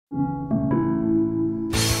A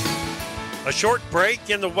short break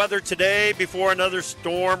in the weather today before another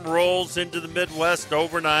storm rolls into the Midwest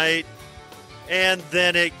overnight, and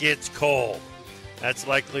then it gets cold. That's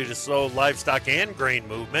likely to slow livestock and grain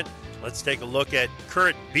movement. Let's take a look at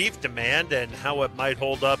current beef demand and how it might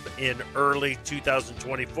hold up in early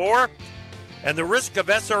 2024. And the risk of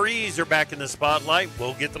SREs are back in the spotlight.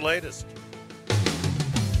 We'll get the latest.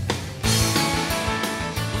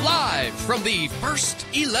 Live from the first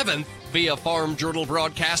 11th via Farm Journal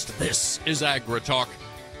broadcast, this is AgriTalk.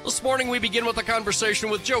 This morning we begin with a conversation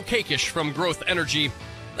with Joe Kakish from Growth Energy.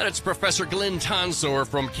 Then it's Professor Glenn Tonsor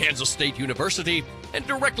from Kansas State University. And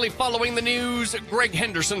directly following the news, Greg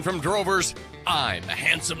Henderson from Drovers. I'm the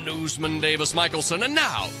handsome newsman Davis Michelson. And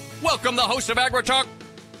now, welcome the host of AgriTalk,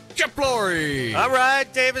 Chip Flory. All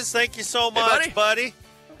right, Davis, thank you so much, buddy.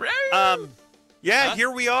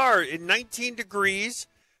 Here we are in 19 degrees.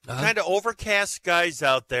 Kind of overcast skies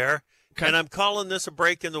out there, and I'm calling this a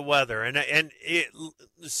break in the weather. And it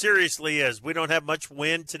seriously is. We don't have much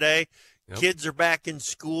wind today. Yep. Kids are back in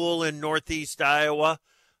school in Northeast Iowa.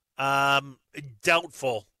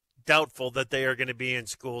 Doubtful that they are going to be in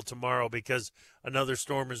school tomorrow because another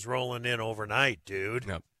storm is rolling in overnight, dude.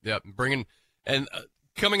 Yep.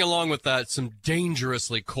 Coming along with that, some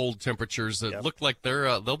dangerously cold temperatures that look like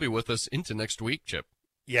they'll be with us into next week, Chip.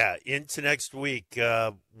 Yeah, into next week.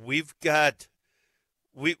 We've got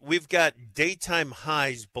daytime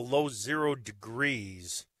highs below 0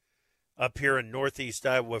 degrees up here in Northeast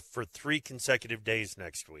Iowa for 3 consecutive days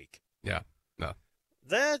next week. Yeah, no,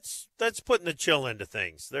 that's putting the chill into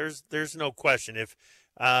things. There's no question.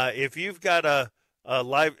 If you've got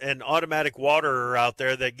an automatic waterer out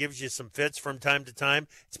there that gives you some fits from time to time,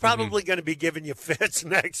 it's probably going to be giving you fits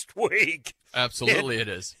next week. Absolutely, it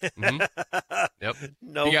is. Mm-hmm. Yep,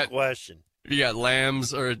 no question. You got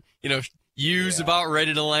lambs or ewes about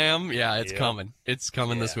ready to lamb. Yeah, it's coming. It's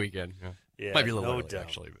coming this weekend. Yeah, might be a little early,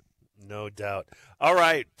 actually. But. No doubt. All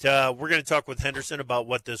right, we're going to talk with Henderson about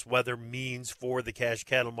what this weather means for the cash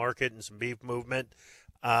cattle market and some beef movement.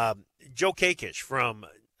 Joe Kakish from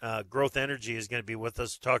Growth Energy is going to be with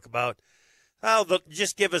us to talk about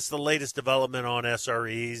just give us the latest development on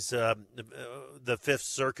SREs. The Fifth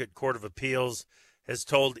Circuit Court of Appeals has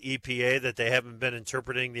told EPA that they haven't been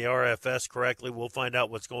interpreting the RFS correctly. We'll find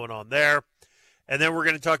out what's going on there. And then we're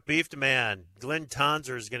going to talk beef demand. Glenn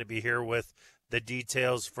Tonsor is going to be here with the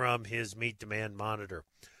details from his meat demand monitor.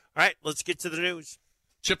 All right, let's get to the news.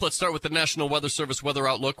 Chip, let's start with the National Weather Service weather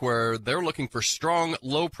outlook, where they're looking for strong,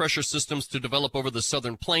 low-pressure systems to develop over the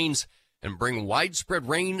southern plains and bring widespread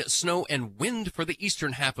rain, snow, and wind for the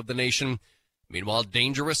eastern half of the nation. Meanwhile,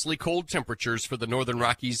 dangerously cold temperatures for the northern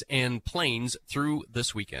Rockies and plains through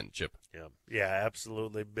this weekend, Chip. Yeah,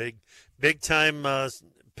 absolutely. Big time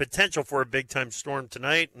potential for a big-time storm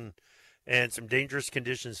tonight and some dangerous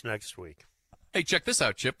conditions next week. Hey, check this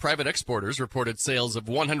out, Chip. Private exporters reported sales of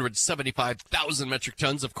 175,000 metric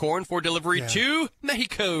tons of corn for delivery to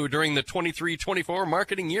Mexico during the 23-24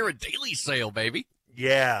 marketing year. A daily sale, baby.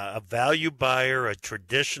 Yeah, a value buyer, a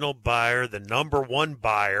traditional buyer, the number one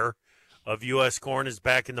buyer of U.S. corn is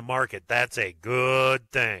back in the market. That's a good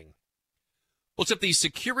thing. Well, Chip, the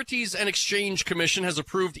Securities and Exchange Commission has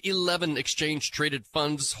approved 11 exchange-traded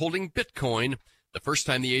funds holding Bitcoin. The first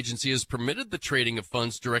time the agency has permitted the trading of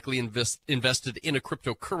funds directly invested in a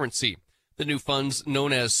cryptocurrency. The new funds,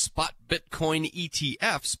 known as spot Bitcoin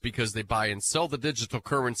ETFs, because they buy and sell the digital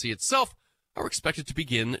currency itself, are expected to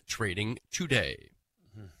begin trading today.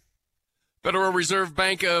 Federal Reserve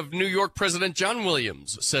Bank of New York President John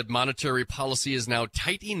Williams said monetary policy is now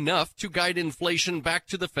tight enough to guide inflation back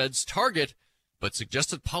to the Fed's target, but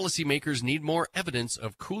suggested policymakers need more evidence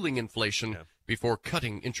of cooling inflation before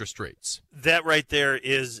cutting interest rates. That right there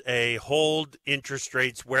is a hold interest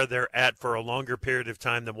rates where they're at for a longer period of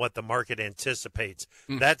time than what the market anticipates.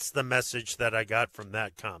 That's the message that I got from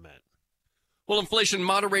that comment. Well, inflation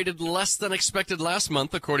moderated less than expected last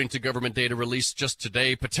month, according to government data released just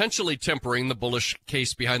today, potentially tempering the bullish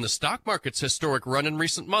case behind the stock market's historic run in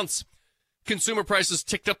recent months. Consumer prices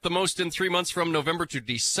ticked up the most in 3 months from November to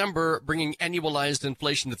December, bringing annualized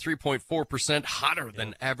inflation to 3.4%, hotter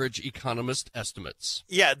than average economist estimates.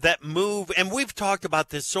 Yeah, that move, and we've talked about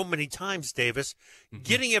this so many times, Davis,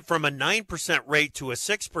 getting it from a 9% rate to a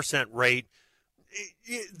 6% rate,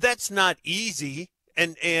 that's not easy,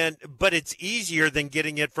 but it's easier than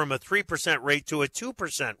getting it from a 3% rate to a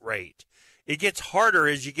 2% rate. It gets harder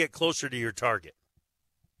as you get closer to your target.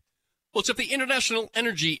 Well, Chip, the International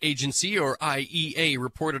Energy Agency, or IEA,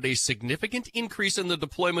 reported a significant increase in the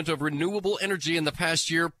deployment of renewable energy in the past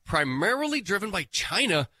year, primarily driven by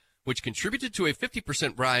China, which contributed to a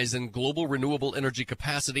 50% rise in global renewable energy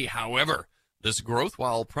capacity. However, this growth,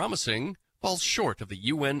 while promising, falls short of the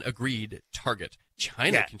UN agreed target.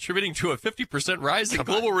 China contributing to a 50% rise in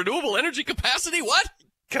global renewable energy capacity? What?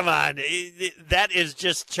 Come on. That is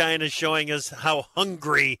just China showing us how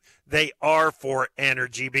hungry they are for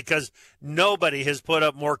energy, because nobody has put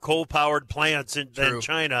up more coal-powered plants than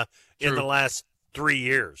China in the last 3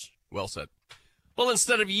 years. Well said. Well,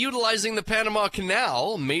 instead of utilizing the Panama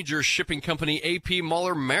Canal, major shipping company AP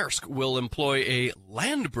Moller-Maersk will employ a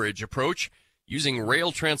land bridge approach, using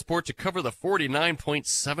rail transport to cover the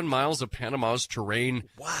 49.7 miles of Panama's terrain.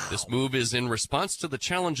 Wow. This move is in response to the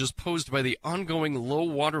challenges posed by the ongoing low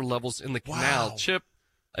water levels in the canal. Chip,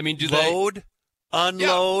 I mean, load,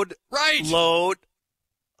 unload, load.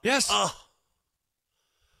 Yes. I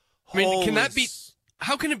mean,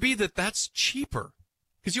 how can it be that that's cheaper?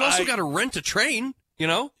 Because you also got to rent a train, you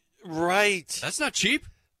know? Right. That's not cheap.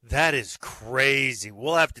 That is crazy.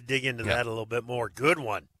 We'll have to dig into that a little bit more. Good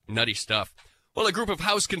one. Nutty stuff. Well, a group of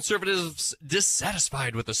House conservatives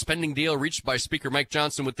dissatisfied with the spending deal reached by Speaker Mike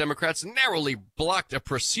Johnson with Democrats narrowly blocked a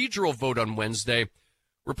procedural vote on Wednesday.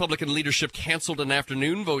 Republican leadership canceled an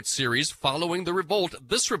afternoon vote series following the revolt.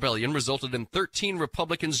 This rebellion resulted in 13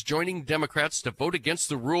 Republicans joining Democrats to vote against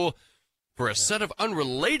the rule for a set of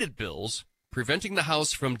unrelated bills, preventing the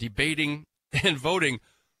House from debating and voting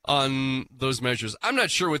on those measures. I'm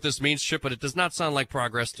not sure what this means, Chip, but it does not sound like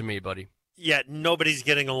progress to me, buddy. Yeah, nobody's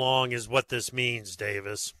getting along is what this means,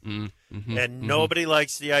 Davis. And nobody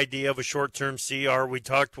likes the idea of a short-term CR. We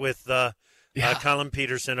talked with Colin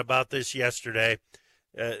Peterson about this yesterday.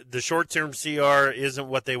 The short-term CR isn't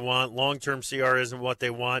what they want. Long-term CR isn't what they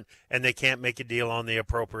want, and they can't make a deal on the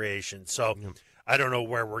appropriation. So I don't know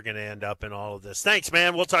where we're going to end up in all of this. Thanks,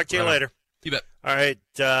 man. We'll talk to you later. You bet. All right,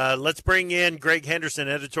 let's bring in Greg Henderson,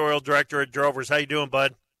 editorial director at Drovers. How you doing,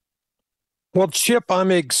 bud? Well, Chip,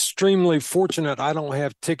 I'm extremely fortunate I don't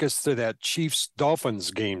have tickets to that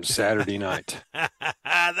Chiefs-Dolphins game Saturday night.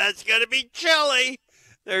 That's going to be chilly.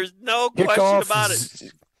 There's no question about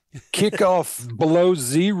it. Kickoff below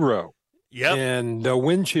zero. Yep. And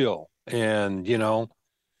wind chill. And,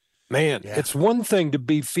 it's one thing to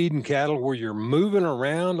be feeding cattle where you're moving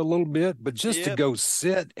around a little bit, but just to go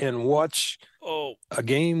sit and watch a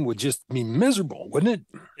game would just be miserable, wouldn't it?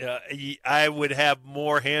 Yeah, I would have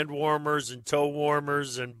more hand warmers and toe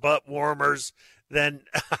warmers and butt warmers than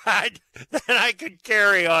I could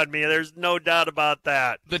carry on me. There's no doubt about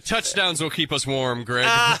that. The touchdowns will keep us warm, Greg.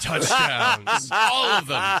 The touchdowns, all of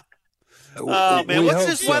them. Oh man, what's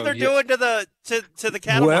this weather doing to the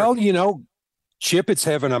cattle? Well, Chip, it's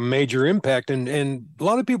having a major impact, and a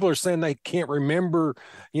lot of people are saying they can't remember,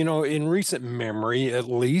 in recent memory, at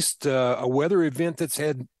least, a weather event that's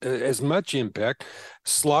had as much impact.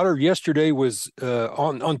 Slaughter yesterday was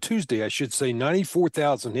on Tuesday, I should say,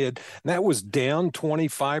 94,000 head, and that was down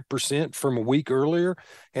 25% from a week earlier,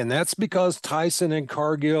 and that's because Tyson and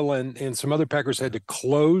Cargill and some other packers had to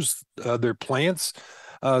close their plants.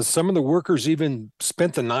 Some of the workers even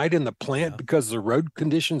spent the night in the plant because the road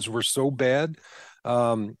conditions were so bad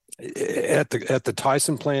at the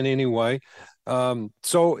Tyson plant anyway.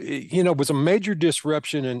 So, it was a major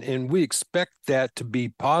disruption, and we expect that to be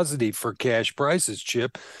positive for cash prices,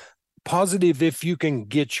 Chip. Positive if you can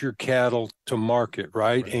get your cattle to market,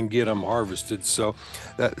 right, and get them harvested. So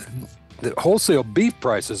that the wholesale beef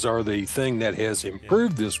prices are the thing that has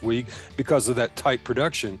improved this week because of that tight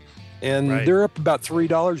production. And they're up about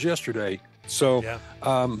 $3 yesterday. So,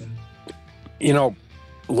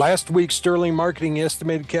 last week, Sterling Marketing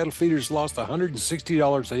estimated cattle feeders lost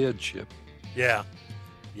 $160 a head, Chip.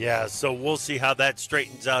 Yeah. So we'll see how that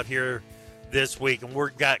straightens out here this week. And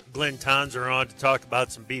we've got Glenn Tonser on to talk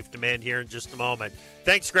about some beef demand here in just a moment.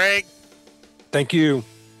 Thanks, Greg. Thank you.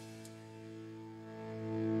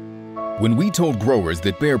 When we told growers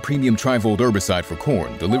that Bayer Premium Trivolt herbicide for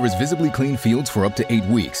corn delivers visibly clean fields for up to 8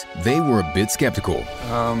 weeks, they were a bit skeptical.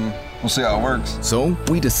 We'll see how it works. So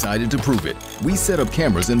we decided to prove it. We set up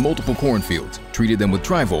cameras in multiple cornfields, treated them with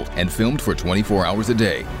Trivolt, and filmed for 24 hours a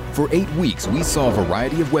day. For 8 weeks, we saw a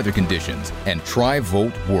variety of weather conditions, and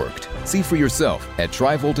Trivolt worked. See for yourself at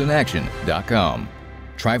TrivoltInAction.com.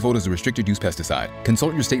 Trivolt is a restricted-use pesticide.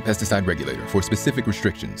 Consult your state pesticide regulator for specific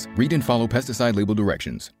restrictions. Read and follow pesticide label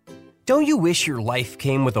directions. Don't you wish your life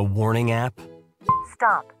came with a warning app?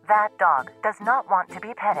 Stop. That dog does not want to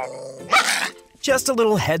be petted. Just a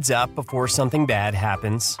little heads up before something bad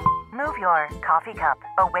happens. Move your coffee cup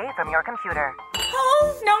away from your computer.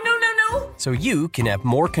 Oh, no. So you can have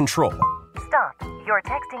more control. Stop. You're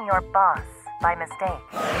texting your boss by mistake.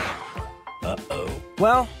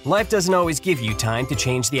 Well, life doesn't always give you time to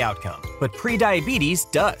change the outcome, but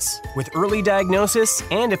prediabetes does. With early diagnosis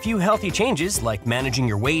and a few healthy changes like managing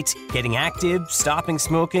your weight, getting active, stopping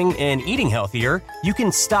smoking, and eating healthier, you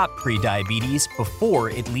can stop prediabetes before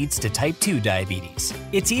it leads to type 2 diabetes.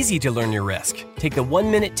 It's easy to learn your risk. Take the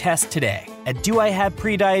 1-minute test today at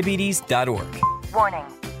doihaveprediabetes.org. Warning,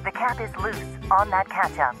 the cap is loose on that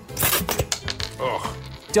catch-up.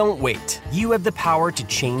 Don't wait. You have the power to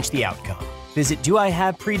change the outcome. Visit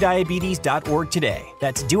doihaveprediabetes.org today.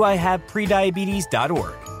 That's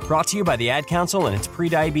doihaveprediabetes.org. Brought to you by the Ad Council and its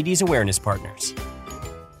Prediabetes Awareness Partners.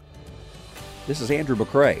 This is Andrew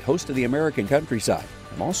McCrae, host of the American Countryside.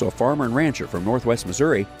 I'm also a farmer and rancher from Northwest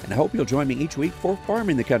Missouri, and I hope you'll join me each week for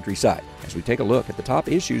Farming the Countryside, as we take a look at the top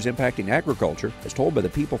issues impacting agriculture as told by the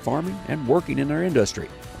people farming and working in our industry.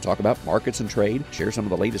 We'll talk about markets and trade, share some of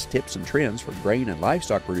the latest tips and trends for grain and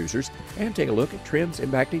livestock producers, and take a look at trends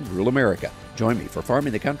impacting rural America. Join me for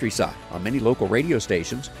Farming the Countryside on many local radio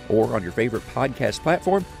stations or on your favorite podcast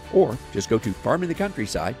platform, or just go to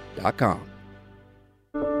farmingthecountryside.com.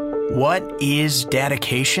 What is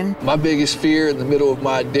dedication? My biggest fear in the middle of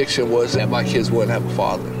my addiction was that my kids wouldn't have a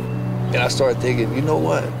father. And I started thinking, you know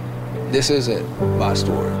what? This isn't my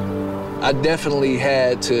story. I definitely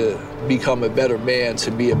had to become a better man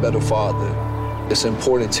to be a better father. It's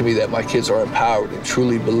important to me that my kids are empowered and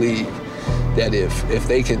truly believe that if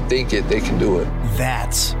they can think it, they can do it.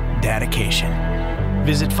 That's dedication.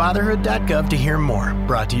 Visit fatherhood.gov to hear more.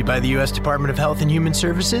 Brought to you by the U.S. Department of Health and Human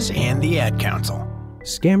Services and the Ad Council.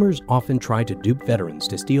 Scammers often try to dupe veterans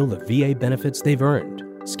to steal the VA benefits they've earned.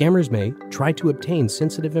 Scammers may try to obtain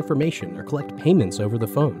sensitive information or collect payments over the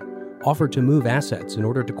phone, offer to move assets in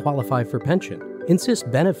order to qualify for pension, insist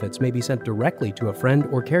benefits may be sent directly to a friend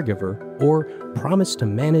or caregiver, or promise to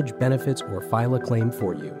manage benefits or file a claim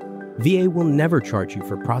for you. VA will never charge you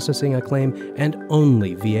for processing a claim, and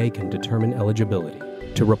only VA can determine eligibility.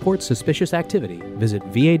 To report suspicious activity, visit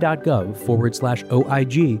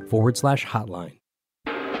va.gov/OIG/hotline.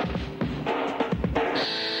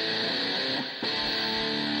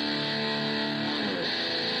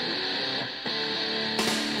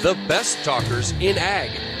 The best talkers in ag,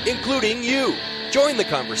 including you. Join the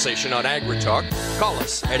conversation on AgriTalk. Call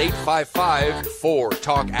us at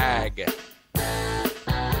 855-4TALK-AG.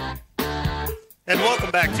 And welcome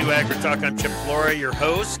back to AgriTalk. I'm Chip Flora, your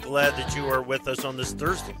host. Glad that you are with us on this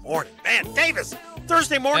Thursday morning. Man, Davis,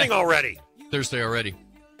 Thursday morning already. Thursday already.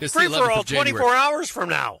 It's free the 11th for all of January. 24 hours from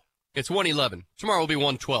now. It's 1:11. Tomorrow will be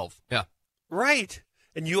 1:12. Yeah. Right.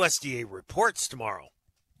 And USDA reports tomorrow.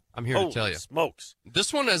 I'm here to tell you. Smokes.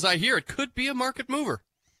 This one, as I hear it, could be a market mover.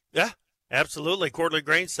 Yeah, absolutely. Quarterly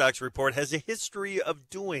grain stocks report has a history of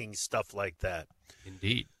doing stuff like that.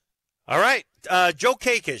 Indeed. All right. Joe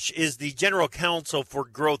Kakish is the general counsel for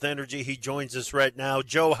Growth Energy. He joins us right now.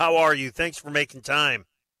 Joe, how are you? Thanks for making time.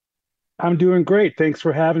 I'm doing great. Thanks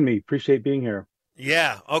for having me. Appreciate being here.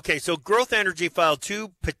 Yeah. Okay. So Growth Energy filed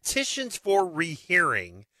 2 petitions for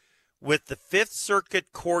rehearing with the Fifth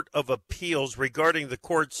Circuit Court of Appeals regarding the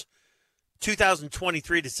court's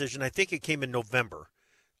 2023 decision. I think it came in November,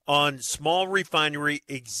 on small refinery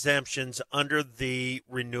exemptions under the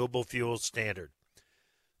renewable fuel standard.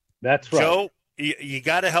 That's right. Joe, you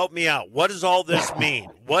got to help me out. What does all this mean?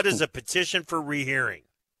 What is a petition for rehearing?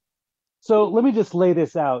 So let me just lay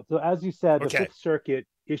this out. So as you said, the Okay. Fifth Circuit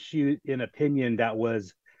issued an opinion that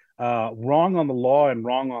was wrong on the law and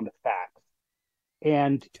wrong on the facts.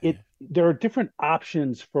 And there are different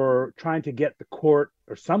options for trying to get the court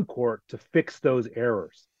or some court to fix those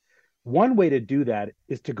errors. One way to do that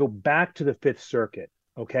is to go back to the Fifth Circuit,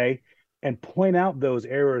 okay, and point out those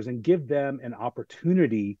errors and give them an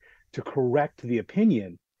opportunity to correct the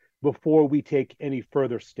opinion before we take any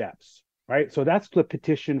further steps, right? So that's the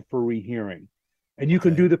petition for rehearing. And you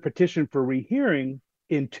can do the petition for rehearing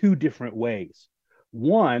in 2 different ways.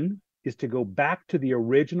 One is to go back to the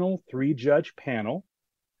original 3-judge panel.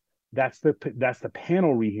 That's the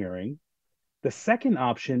panel rehearing. The second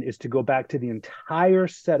option is to go back to the entire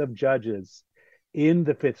set of judges in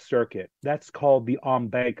the Fifth Circuit. That's called the en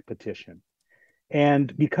banc petition.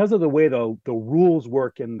 And because of the way the rules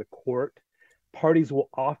work in the court, parties will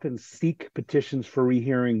often seek petitions for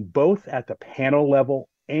rehearing both at the panel level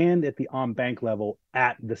and at the en banc level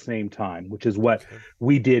at the same time, which is what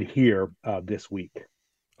we did here this week.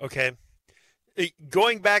 Okay.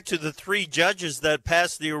 Going back to the 3 judges that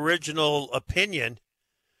passed the original opinion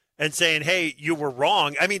and saying, hey, you were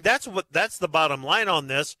wrong. I mean, that's the bottom line on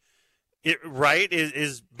this, right?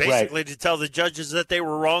 Is basically to tell the judges that they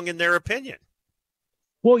were wrong in their opinion.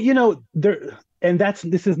 Well,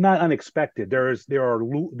 this is not unexpected. There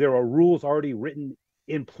are rules already written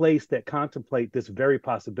in place that contemplate this very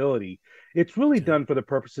possibility. It's really done for the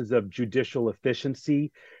purposes of judicial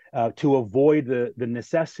efficiency, to avoid the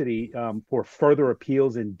necessity for further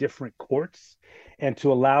appeals in different courts, and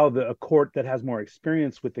to allow a court that has more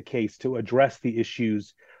experience with the case to address the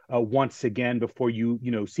issues once again before you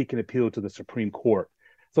seek an appeal to the Supreme Court.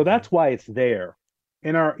 So that's why it's there.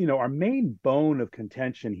 And our main bone of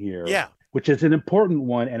contention here, which is an important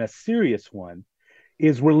one and a serious one,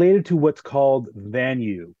 is related to what's called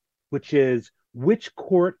venue, which is which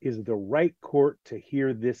court is the right court to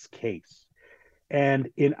hear this case. And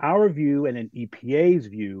in our view and in EPA's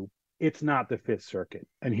view, it's not the Fifth Circuit.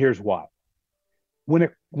 And here's why. When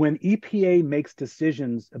EPA makes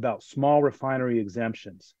decisions about small refinery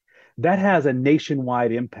exemptions, that has a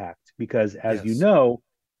nationwide impact because, as you know,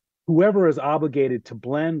 whoever is obligated to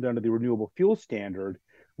blend under the renewable fuel standard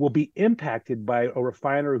will be impacted by a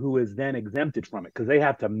refiner who is then exempted from it because they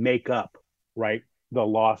have to make up, the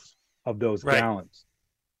loss of those gallons.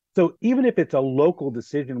 So even if it's a local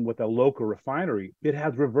decision with a local refinery, it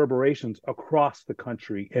has reverberations across the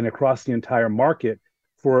country and across the entire market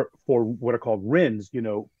for what are called RINs,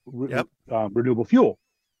 renewable fuel.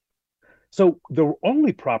 So the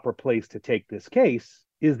only proper place to take this case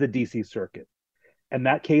is the DC Circuit. And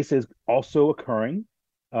that case is also occurring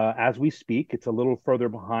as we speak. It's a little further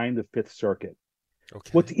behind the Fifth Circuit.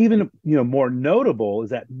 Okay. What's even more notable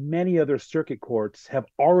is that many other circuit courts have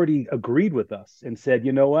already agreed with us and said,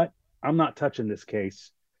 you know what, I'm not touching this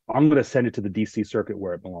case. I'm going to send it to the DC Circuit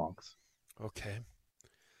where it belongs. Okay.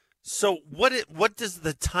 So what does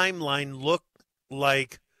the timeline look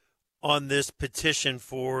like on this petition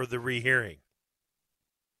for the rehearing?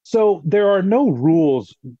 So there are no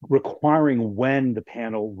rules requiring when the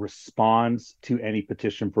panel responds to any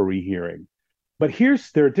petition for rehearing. But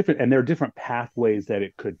there are different pathways that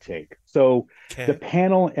it could take. So the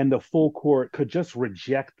panel and the full court could just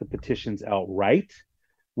reject the petitions outright,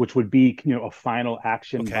 which would be a final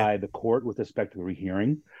action by the court with respect to the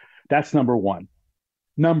rehearing. That's number one.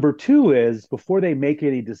 Number two is, before they make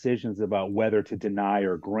any decisions about whether to deny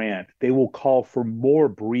or grant, they will call for more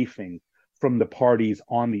briefing from the parties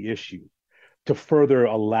on the issue to further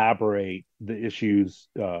elaborate the issues,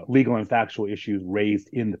 legal and factual issues raised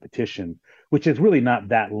in the petition, which is really not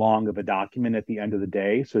that long of a document at the end of the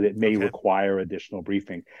day, so that may require additional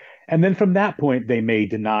briefing. And then from that point, they may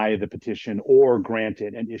deny the petition or grant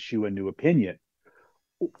it and issue a new opinion.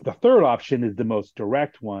 The third option is the most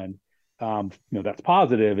direct one, that's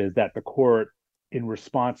positive, is that the court, in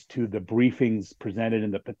response to the briefings presented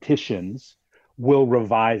in the petitions, will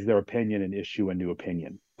revise their opinion and issue a new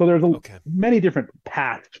opinion. So there's many different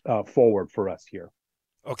paths forward for us here.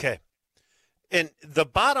 Okay. And the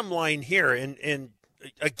bottom line here, and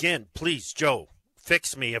again, please, Joe,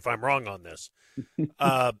 fix me if I'm wrong on this.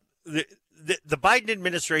 The Biden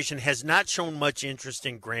administration has not shown much interest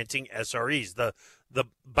in granting SREs, the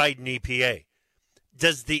Biden EPA.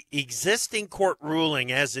 Does the existing court ruling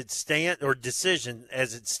decision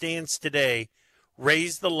as it stands today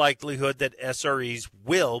raise the likelihood that SREs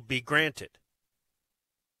will be granted?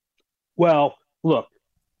 Well, look,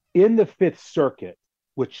 in the Fifth Circuit,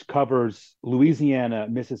 which covers Louisiana,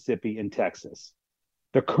 Mississippi, and Texas,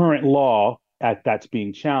 the current law that's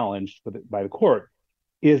being challenged by the court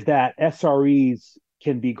is that SREs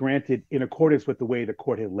can be granted in accordance with the way the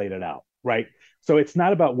court has laid it out, right? So it's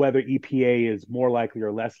not about whether EPA is more likely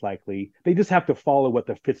or less likely. They just have to follow what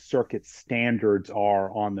the Fifth Circuit standards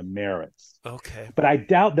are on the merits. Okay. But I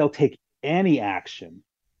doubt they'll take any action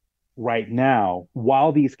right now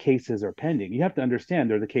while these cases are pending. You have to understand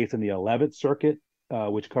there's a case in the 11th Circuit,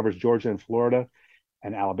 which covers Georgia and Florida,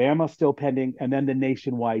 and Alabama still pending, and then the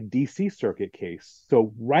nationwide DC Circuit case.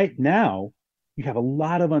 So right now, you have a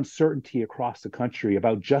lot of uncertainty across the country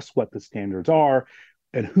about just what the standards are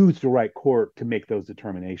and who's the right court to make those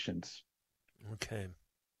determinations. Okay.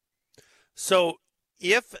 So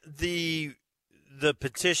if the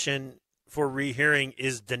petition for rehearing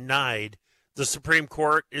is denied, the Supreme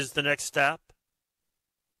Court is the next step?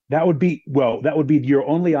 That would be your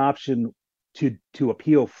only option to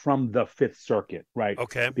appeal from the Fifth Circuit, right?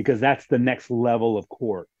 Okay. Because that's the next level of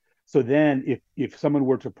court. So then if someone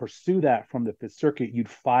were to pursue that from the Fifth Circuit, you'd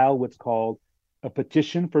file what's called a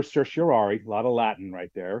petition for certiorari, a lot of Latin right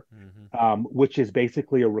there, which is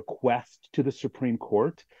basically a request to the Supreme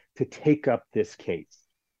Court to take up this case,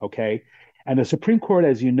 okay? And the Supreme Court,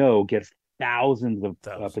 as you know, gets thousands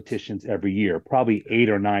of petitions every year, probably 8,000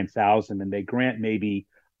 or 9,000, and they grant maybe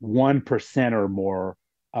 1% or more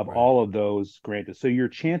of all of those granted. So your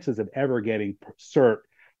chances of ever getting cert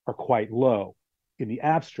are quite low in the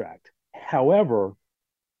abstract. However,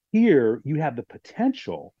 here you have the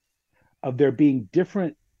potential of there being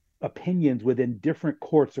different opinions within different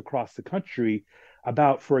courts across the country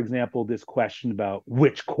about, for example, this question about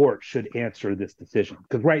which court should answer this decision.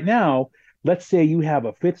 Because right now, let's say you have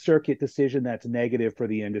a Fifth Circuit decision that's negative for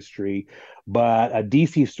the industry, but a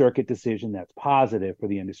DC Circuit decision that's positive for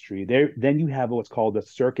the industry. Then you have what's called a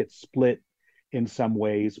circuit split in some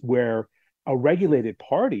ways, where a regulated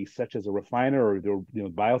party, such as a refiner or the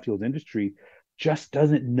biofuels industry, just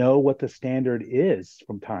doesn't know what the standard is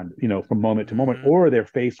from moment to moment, or they're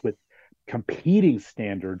faced with competing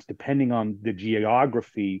standards depending on the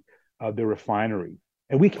geography of the refinery.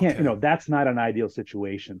 And we can't, that's not an ideal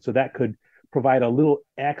situation. So that could provide a little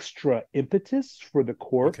extra impetus for the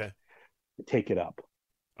court to take it up.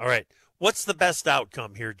 All right. What's the best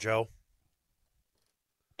outcome here, Joe?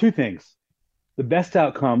 Two things. The best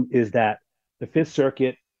outcome is that the Fifth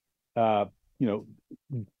Circuit,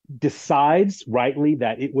 decides rightly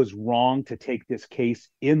that it was wrong to take this case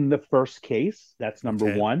in the first case. That's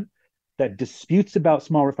number one. That disputes about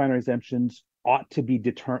small refinery exemptions ought to be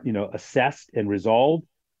assessed and resolved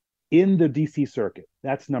in the DC Circuit.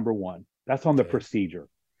 That's number one. That's on the procedure.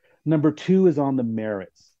 Number two is on the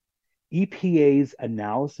merits. EPA's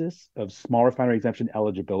analysis of small refinery exemption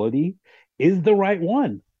eligibility is the right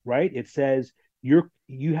one, right? It says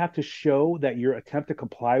you have to show that your attempt to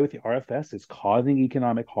comply with the RFS is causing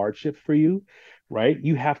economic hardship for you, right?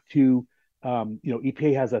 You have to,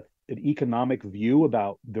 EPA has an economic view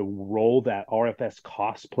about the role that RFS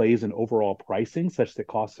cost plays in overall pricing, such that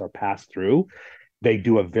costs are passed through. They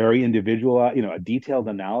do a very individual, a detailed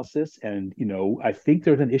analysis. And, I think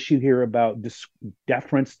there's an issue here about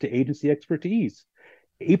deference to agency expertise.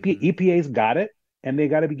 EPA's got it, and they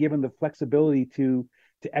got to be given the flexibility to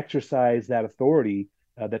exercise that authority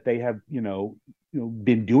that they have,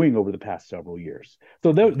 been doing over the past several years.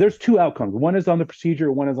 So there's two outcomes. One is on the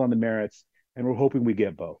procedure, one is on the merits, and we're hoping we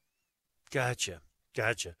get both. Gotcha.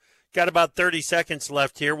 Got about 30 seconds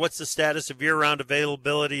left here. What's the status of year-round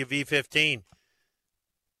availability of E15?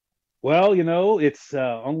 Well, it's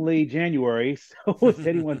only January, so it's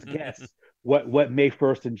anyone's guess what May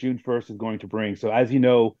 1st and June 1st is going to bring. So as you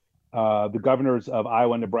know, the governors of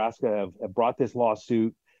Iowa and Nebraska have brought this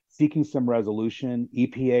lawsuit seeking some resolution.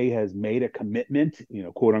 EPA has made a commitment,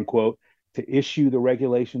 quote unquote, to issue the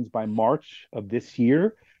regulations by March of this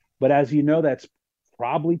year. But as you know, that's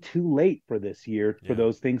probably too late for this year for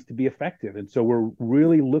those things to be effective. And so we're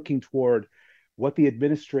really looking toward what the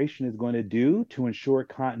administration is going to do to ensure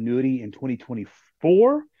continuity in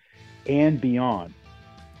 2024 and beyond.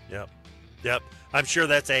 Yep. I'm sure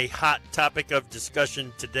that's a hot topic of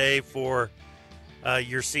discussion today for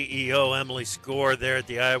your CEO, Emily Score, there at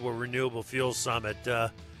the Iowa Renewable Fuels Summit.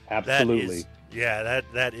 Absolutely.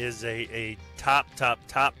 That is a top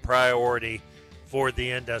priority for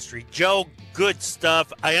the industry. Joe, good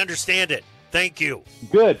stuff. I understand it. Thank you.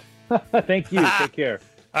 Good. Thank you. Take care.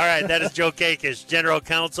 All right, that is Joe Kakis, General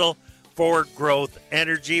Counsel for Growth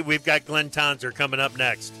Energy. We've got Glenn Tonser coming up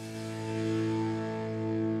next.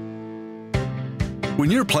 When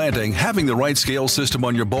you're planting, having the right scale system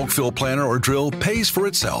on your bulk fill planter or drill pays for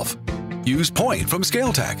itself. Use Point from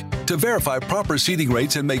ScaleTech to verify proper seeding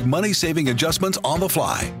rates and make money-saving adjustments on the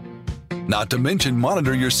fly. Not to mention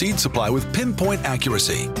monitor your seed supply with pinpoint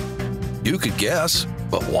accuracy. You could guess,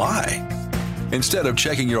 but why? Instead of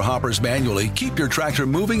checking your hoppers manually, keep your tractor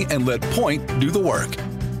moving and let Point do the work.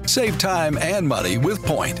 Save time and money with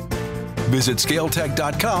Point. Visit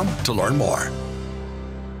ScaleTech.com to learn more.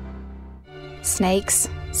 Snakes,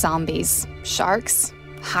 zombies, sharks,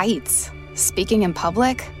 heights, speaking in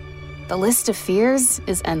public. The list of fears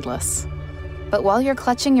is endless. But while you're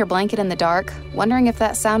clutching your blanket in the dark, wondering if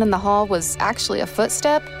that sound in the hall was actually a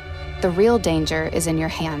footstep, the real danger is in your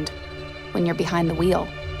hand, when you're behind the wheel.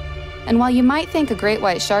 And while you might think a great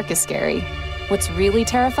white shark is scary, what's really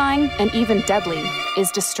terrifying and even deadly is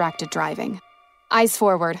distracted driving. Eyes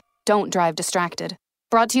forward, don't drive distracted.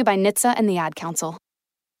 Brought to you by NHTSA and the Ad Council.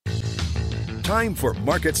 Time for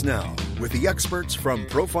Markets Now with the experts from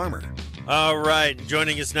Pro Farmer. All right,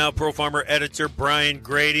 joining us now, Pro Farmer editor Brian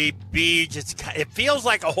Grady. Beej, it feels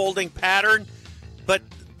like a holding pattern, but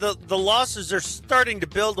the losses are starting to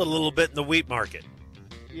build a little bit in the wheat market.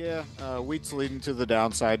 Yeah, wheat's leading to the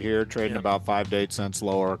downside here, trading about 5 to 8 cents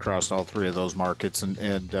lower across all three of those markets,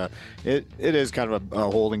 and it is kind of a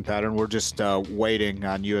holding pattern. We're just waiting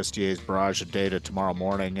on USDA's barrage of data tomorrow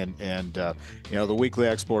morning, and the weekly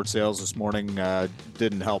export sales this morning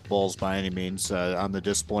didn't help bulls by any means on the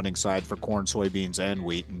disappointing side for corn, soybeans, and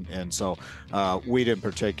wheat, and so wheat in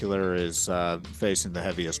particular is facing the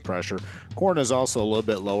heaviest pressure. Corn is also a little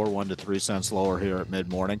bit lower, 1 to 3 cents lower here at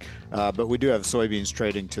mid-morning, but we do have soybeans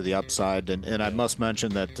trading trading to the upside. And I must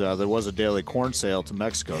mention that there was a daily corn sale to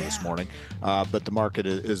Mexico this morning, but the market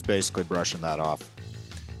is basically brushing that off.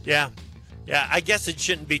 Yeah. Yeah, I guess it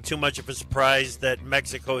shouldn't be too much of a surprise that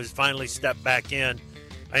Mexico has finally stepped back in.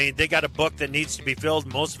 I mean, they got a book that needs to be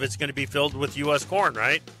filled. Most of it's going to be filled with U.S. corn,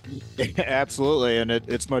 right? Absolutely, and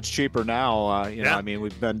it's much cheaper now. You know, I mean,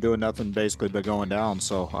 we've been doing nothing basically but going down.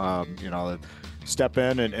 So, you know, step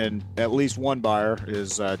in, and at least one buyer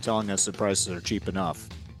is telling us the prices are cheap enough.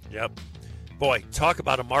 Yep. Boy, talk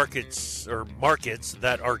about markets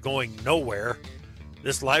that are going nowhere.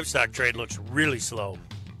 This livestock trade looks really slow.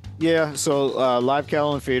 Yeah, so live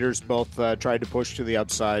cattle and feeders both tried to push to the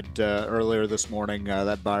upside earlier this morning.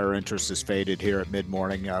 That buyer interest is faded here at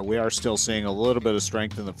mid-morning. We are still seeing a little bit of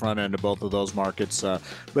strength in the front end of both of those markets,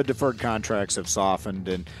 but deferred contracts have softened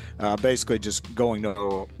and basically just going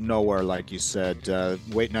nowhere, like you said.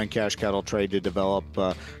 Waiting on cash cattle trade to develop.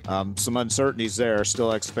 Some uncertainties there.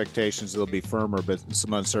 Still expectations they'll be firmer, but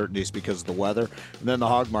some uncertainties because of the weather. And then the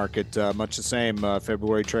hog market, much the same.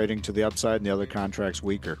 February trading to the upside and the other contracts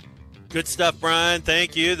weaker. Good stuff, Brian.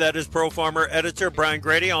 Thank you. That is Pro Farmer Editor Brian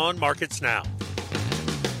Grady on Markets Now.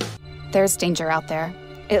 There's danger out there.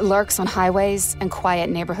 It lurks on highways and quiet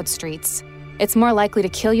neighborhood streets. It's more likely to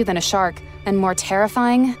kill you than a shark and more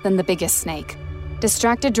terrifying than the biggest snake.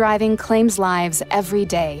 Distracted driving claims lives every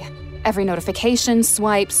day. Every notification,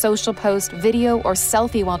 swipe, social post, video, or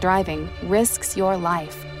selfie while driving risks your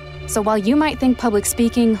life. So while you might think public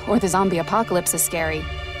speaking or the zombie apocalypse is scary,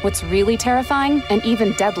 what's really terrifying and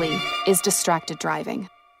even deadly is distracted driving.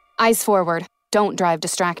 Eyes forward, don't drive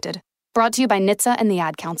distracted. Brought to you by NHTSA and the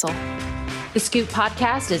Ad Council. The Scoop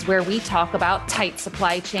Podcast is where we talk about tight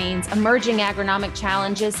supply chains, emerging agronomic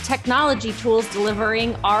challenges, technology tools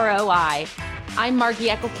delivering ROI. I'm Margie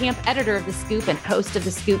Eckelkamp, editor of The Scoop and host of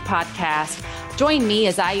The Scoop Podcast. Join me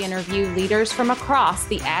as I interview leaders from across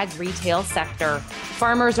the ag retail sector.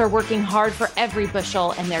 Farmers are working hard for every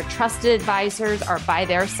bushel, and their trusted advisors are by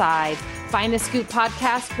their side. Find The Scoop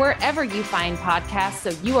Podcast wherever you find podcasts so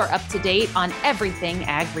you are up to date on everything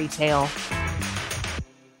ag retail.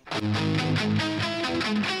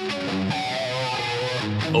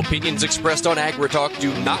 Opinions expressed on AgriTalk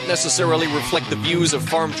do not necessarily reflect the views of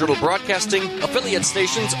Farm Journal Broadcasting, affiliate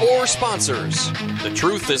stations, or sponsors. The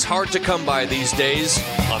truth is hard to come by these days,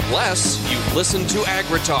 unless you listen to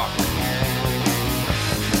AgriTalk.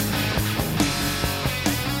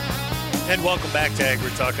 And welcome back to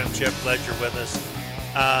AgriTalk. I'm Chip. Glad you're with us.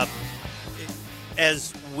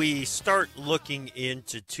 As we start looking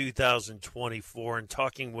into 2024 and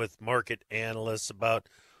talking with market analysts about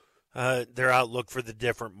their outlook for the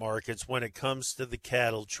different markets, when it comes to the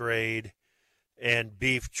cattle trade and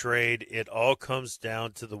beef trade, it all comes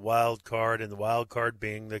down to the wild card, and the wild card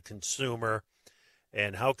being the consumer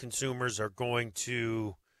and how consumers are going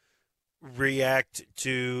to react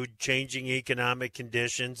to changing economic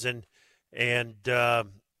conditions and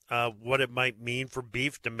what it might mean for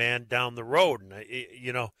beef demand down the road. And,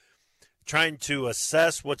 you know, trying to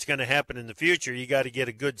assess what's going to happen in the future, you got to get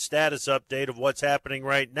a good status update of what's happening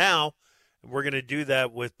right now. And we're going to do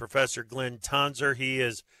that with Professor Glenn Tonser. He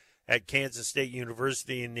is at Kansas State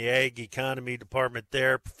University in the Ag Economy Department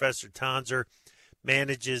there. Professor Tonser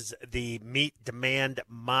manages the Meat Demand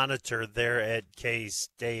Monitor there at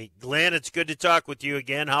K-State. Glenn, it's good to talk with you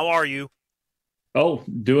again. How are you? Oh,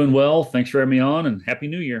 doing well. Thanks for having me on, and Happy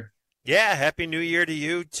New Year. Yeah, Happy New Year to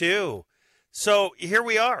you, too. So here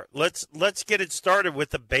we are. Let's get it started with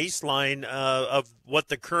the baseline of what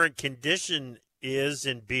the current condition is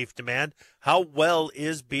in beef demand. How well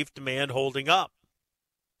is beef demand holding up?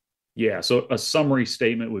 Yeah, so a summary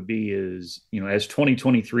statement would be is, you know, as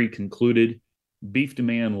 2023 concluded, beef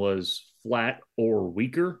demand was flat or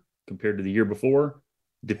weaker compared to the year before,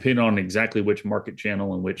 depending on exactly which market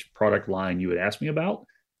channel and which product line you would ask me about.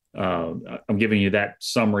 I'm giving you that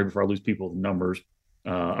summary before I lose people with numbers.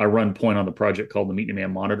 I run point on the project called the Meat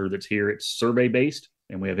Demand Monitor that's here. It's survey-based,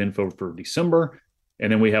 and we have info for December.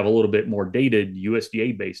 And then we have a little bit more dated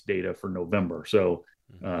USDA-based data for November. So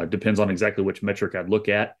depends on exactly which metric I'd look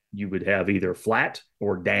at. You would have either flat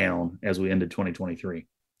or down as we ended 2023.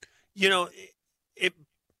 You know,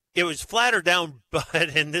 it was flat or down, but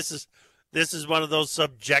and this is one of those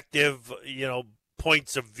subjective, you know,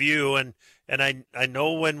 points of view, and I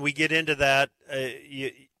know when we get into that,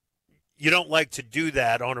 you don't like to do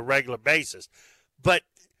that on a regular basis, but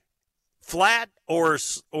flat or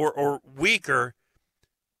weaker,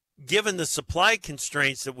 given the supply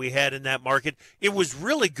constraints that we had in that market, it was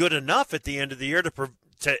really good enough at the end of the year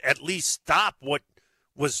to at least stop what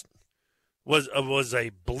was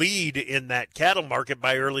a bleed in that cattle market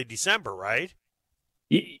by early December, right?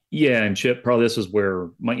 Yeah, and Chip, probably this is where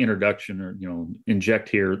my introduction or inject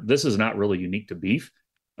here. This is not really unique to beef.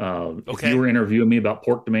 If you were interviewing me about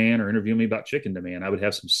pork demand or interviewing me about chicken demand, I would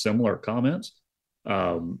have some similar comments.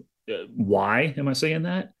 Why am I saying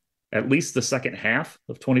that? At least the second half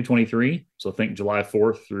of 2023, so think July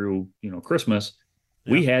 4th through Christmas,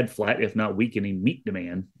 we had flat, if not weakening, meat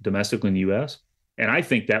demand domestically in the U.S. And I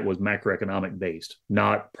think that was macroeconomic based,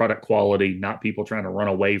 not product quality, not people trying to run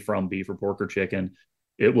away from beef or pork or chicken.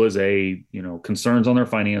 It was concerns on their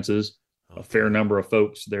finances. A fair number of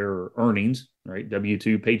folks, their earnings, right,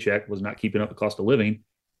 W-2 paycheck was not keeping up the cost of living,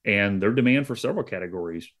 and their demand for several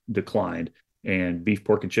categories declined. And beef,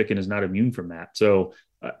 pork, and chicken is not immune from that. So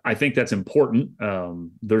I think that's important.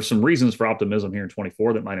 There's some reasons for optimism here in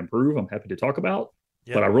 24 that might improve. I'm happy to talk about,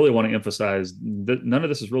 but I really want to emphasize that none of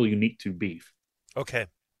this is really unique to beef. Okay.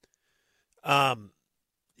 I've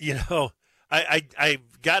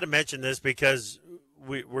got to mention this because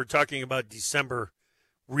we're talking about December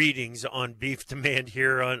readings on beef demand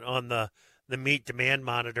here on the meat demand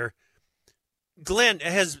monitor. Glenn,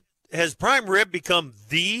 has prime rib become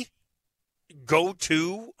the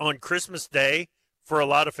go-to on Christmas Day for a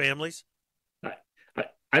lot of families?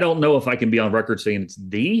 I don't know if I can be on record saying it's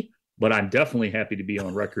but I'm definitely happy to be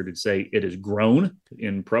on record and say it has grown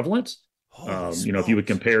in prevalence. If you would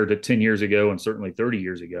compare to 10 years ago and certainly 30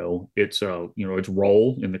 years ago, it's its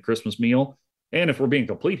role in the Christmas meal. And if we're being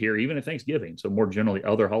complete here, even at Thanksgiving, so more generally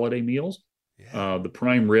other holiday meals, the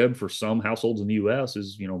prime rib for some households in the U.S.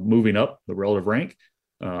 is, moving up the relative rank.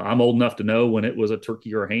 I'm old enough to know when it was a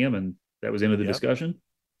turkey or a ham and that was into the discussion.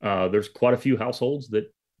 There's quite a few households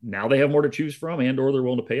that now they have more to choose from and or they're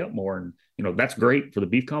willing to pay up more. And, that's great for the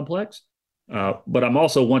beef complex. But I'm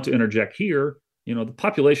also want to interject here, the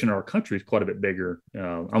population in our country is quite a bit bigger.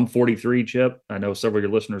 I'm 43, Chip. I know several of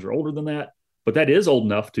your listeners are older than that. But that is old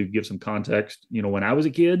enough to give some context. When I was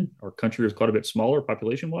a kid, our country was quite a bit smaller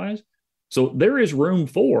population-wise. So there is room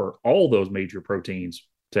for all those major proteins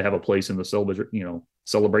to have a place in the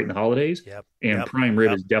celebrating the holidays. Prime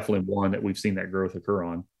rib is definitely one that we've seen that growth occur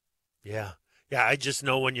on. Yeah. Yeah, I just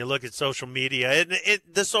know when you look at social media, and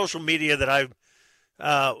the social media that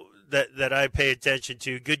I pay attention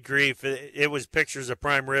to, good grief, it was pictures of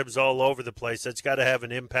prime ribs all over the place. That's got to have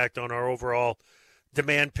an impact on our overall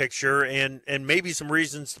demand picture and maybe some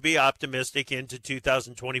reasons to be optimistic into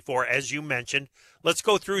 2024, as you mentioned. Let's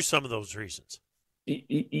go through some of those reasons.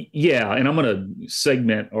 Yeah, and I'm going to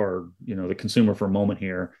segment the consumer for a moment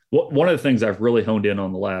here. One of the things I've really honed in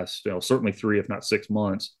on the last, certainly 3, if not 6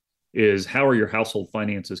 months, is how are your household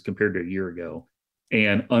finances compared to a year ago?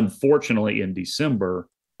 And unfortunately, in December,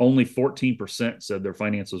 only 14% said their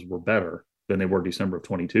finances were better than they were December of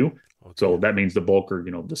 22. Okay. So that means the bulk are,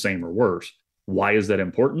 the same or worse. Why is that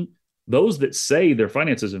important? Those that say their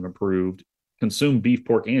finances have improved consume beef,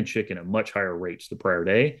 pork, and chicken at much higher rates the prior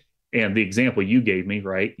day. And the example you gave me,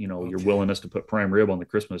 right, your willingness to put prime rib on the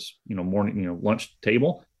Christmas, morning, lunch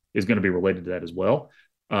table is going to be related to that as well.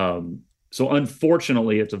 So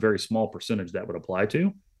unfortunately, it's a very small percentage that would apply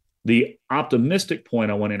to. The optimistic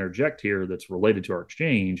point I want to interject here that's related to our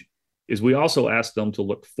exchange is we also ask them to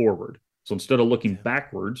look forward. So instead of looking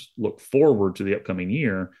backwards, look forward to the upcoming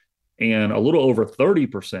year. And a little over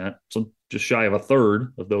 30%, so just shy of a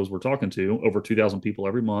third of those we're talking to, over 2,000 people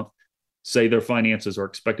every month, say their finances are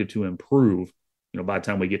expected to improve, by the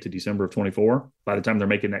time we get to December of 24, by the time they're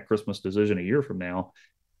making that Christmas decision a year from now.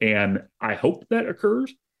 And I hope that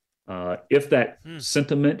occurs. If that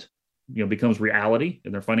sentiment, becomes reality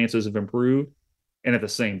and their finances have improved, and at the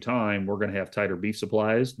same time, we're going to have tighter beef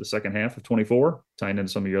supplies the second half of 24, tying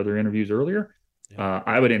into some of your other interviews earlier,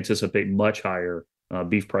 I would anticipate much higher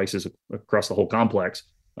beef prices across the whole complex,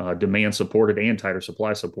 demand supported and tighter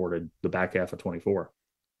supply supported the back half of 24.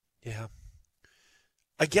 Yeah.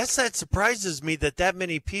 I guess that surprises me that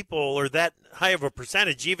many people, or that high of a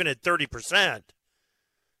percentage, even at 30%,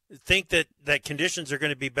 think that conditions are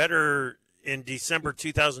going to be better in December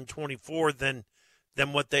 2024 than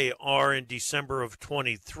what they are in December of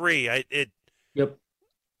 23. But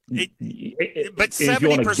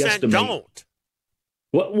 70% don't.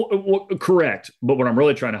 Well, correct. But what I'm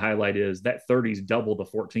really trying to highlight is that 30 is double the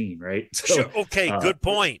 14, right? So, sure. Okay, good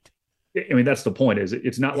point. I mean, that's the point. Is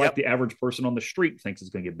it's not like the average person on the street thinks it's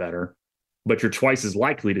going to get better, but you're twice as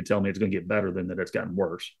likely to tell me it's going to get better than that it's gotten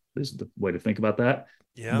worse. This is the way to think about that.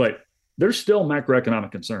 Yeah. But there's still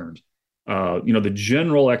macroeconomic concerns. The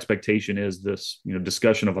general expectation is this,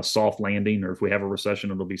 discussion of a soft landing, or if we have a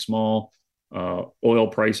recession, it'll be small. Oil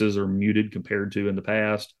prices are muted compared to in the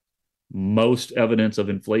past. Most evidence of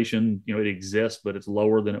inflation, it exists, but it's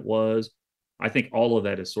lower than it was. I think all of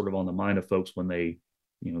that is sort of on the mind of folks when they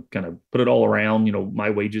kind of put it all around, my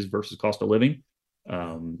wages versus cost of living.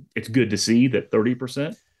 It's good to see that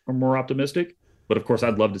 30% are more optimistic, but of course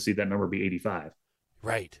I'd love to see that number be 85.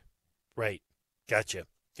 Right. Gotcha.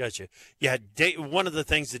 Yeah. One of the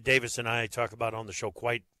things that Davis and I talk about on the show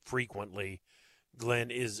quite frequently,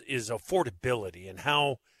 Glenn, is affordability and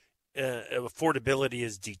how affordability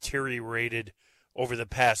has deteriorated over the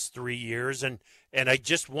past 3 years. And I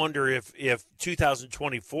just wonder if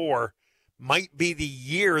 2024 might be the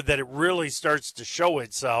year that it really starts to show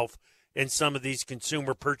itself in some of these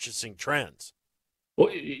consumer purchasing trends. Well,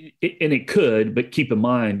 and it could, but keep in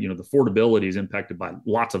mind, the affordability is impacted by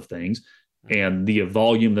lots of things, and the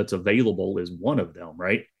volume that's available is one of them,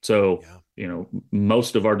 right? So,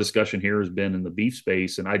 most of our discussion here has been in the beef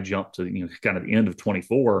space, and I jumped to, kind of the end of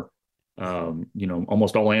 24.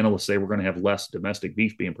 Almost all analysts say we're going to have less domestic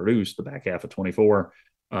beef being produced the back half of 24.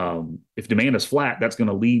 If demand is flat, that's going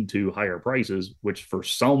to lead to higher prices, which for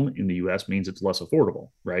some in the U.S. means it's less affordable,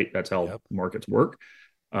 right? That's how markets work.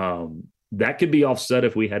 That could be offset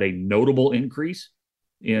if we had a notable increase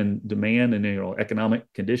in demand and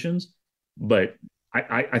economic conditions. But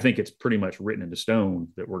I think it's pretty much written into stone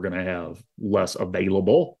that we're going to have less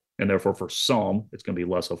available, and therefore for some, it's going to be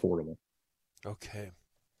less affordable. Okay.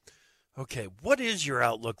 What is your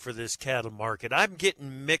outlook for this cattle market? I'm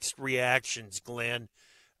getting mixed reactions, Glenn.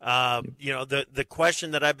 The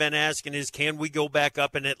question that I've been asking is, can we go back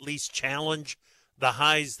up and at least challenge the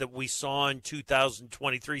highs that we saw in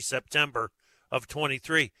 2023, September of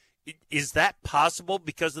 23? Is that possible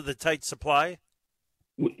because of the tight supply?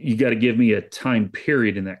 You got to give me a time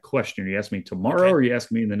period in that question. Are you asking me tomorrow or are you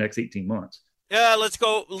asking me in the next 18 months? Yeah, let's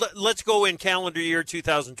go in calendar year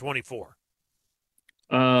 2024.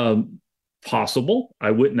 Possible.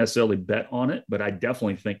 I wouldn't necessarily bet on it, but I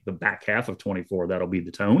definitely think the back half of 24, that'll be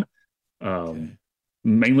the tone.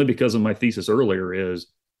 Mainly because of my thesis earlier is,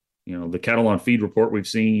 the cattle on feed report we've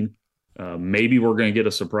seen, maybe we're going to get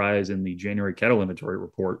a surprise in the January cattle inventory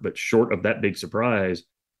report, but short of that big surprise,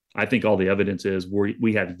 I think all the evidence is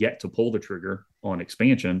we have yet to pull the trigger on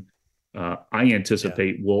expansion. I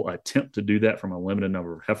anticipate we'll attempt to do that from a limited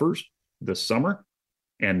number of heifers this summer.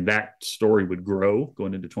 And that story would grow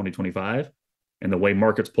going into 2025. And the way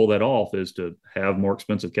markets pull that off is to have more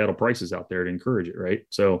expensive cattle prices out there to encourage it, right?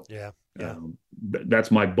 So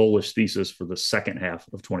that's my bullish thesis for the second half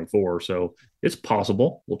of 24. So it's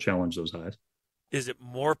possible we'll challenge those highs. Is it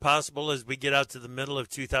more possible as we get out to the middle of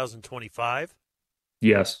 2025?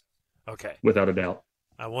 Yes. Okay. Without a doubt.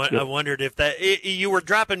 I wondered if you were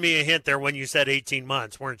dropping me a hint there when you said 18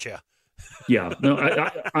 months, weren't you? Yeah, no,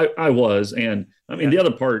 I was. And I mean, the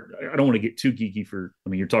other part, I don't want to get too geeky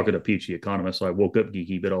you're talking to a PhD economist, so I woke up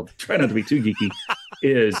geeky, but I'll try not to be too geeky,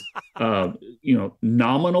 is,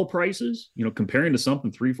 nominal prices, comparing to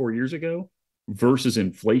something 3-4 years ago versus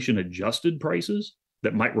inflation adjusted prices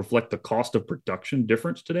that might reflect the cost of production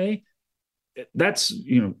difference today. That's,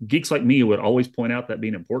 geeks like me would always point out that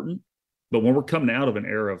being important. But when we're coming out of an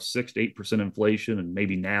era of 6 to 8% inflation and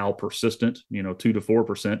maybe now persistent, 2 to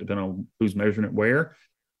 4%, depending on who's measuring it where,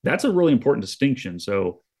 that's a really important distinction.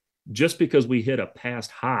 So just because we hit a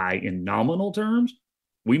past high in nominal terms,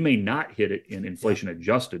 we may not hit it in inflation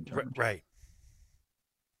adjusted terms.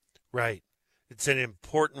 Right. It's an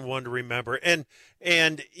important one to remember. And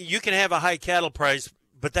you can have a high cattle price,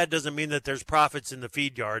 but that doesn't mean that there's profits in the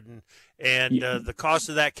feed yard, and the cost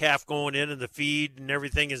of that calf going in and the feed and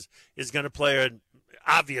everything is going to play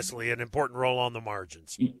obviously an important role on the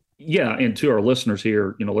margins. Yeah, and to our listeners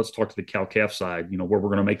here, let's talk to the cow-calf side, where we're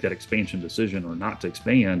going to make that expansion decision or not to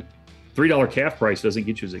expand. $3 calf price doesn't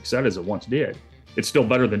get you as excited as it once did. It's still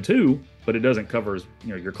better than $2, but it doesn't cover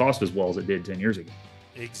your cost as well as it did 10 years ago.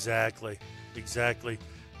 Exactly.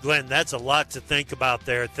 Glenn, that's a lot to think about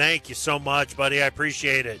there. Thank you so much, buddy. I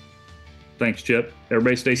appreciate it. Thanks, Chip.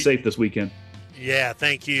 Everybody stay safe this weekend. Yeah,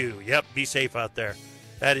 thank you. Yep, be safe out there.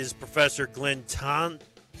 That is Professor Glenn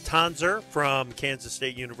Tonzer from Kansas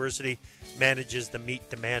State University, manages the meat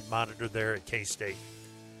demand monitor there at K-State.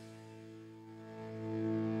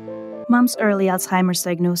 Mom's early Alzheimer's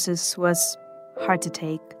diagnosis was hard to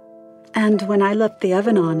take. And when I left the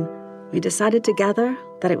oven on, we decided together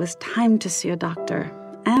that it was time to see a doctor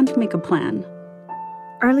and make a plan.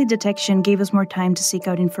 Early detection gave us more time to seek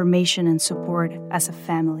out information and support as a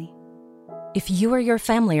family. If you or your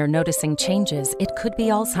family are noticing changes, it could be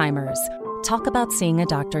Alzheimer's. Talk about seeing a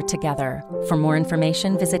doctor together. For more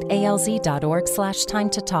information, visit alz.org/time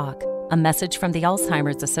to talk. A message from the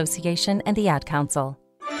Alzheimer's Association and the Ad Council.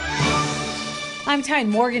 I'm Tyne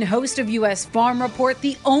Morgan, host of U.S. Farm Report,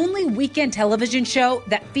 the only weekend television show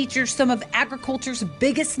that features some of agriculture's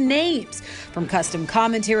biggest names. From custom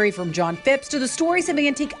commentary from John Phipps to the stories of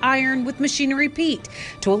antique iron with Machinery Pete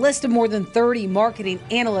to a list of more than 30 marketing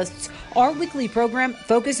analysts, our weekly program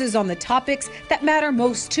focuses on the topics that matter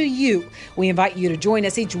most to you. We invite you to join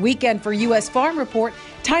us each weekend for U.S. Farm Report,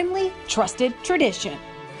 timely, trusted tradition.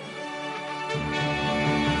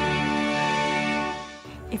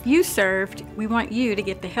 If you served, we want you to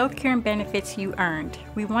get the health care and benefits you earned.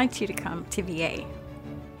 We want you to come to VA.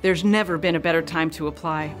 There's never been a better time to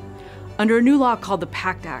apply. Under a new law called the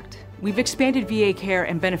PACT Act, we've expanded VA care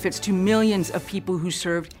and benefits to millions of people who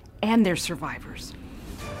served and their survivors.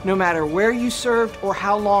 No matter where you served or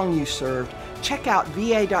how long you served, check out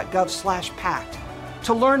va.gov/PACT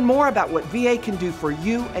to learn more about what VA can do for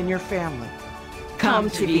you and your family. Come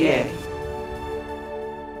to VA.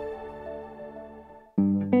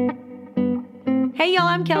 Hey y'all,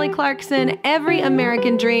 I'm Kelly Clarkson. Every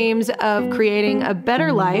American dreams of creating a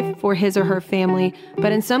better life for his or her family,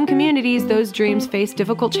 but in some communities, those dreams face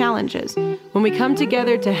difficult challenges. When we come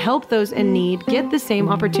together to help those in need get the same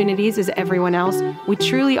opportunities as everyone else, we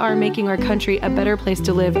truly are making our country a better place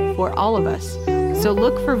to live for all of us. So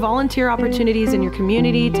look for volunteer opportunities in your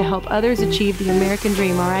community to help others achieve the American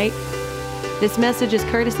dream, all right? This message is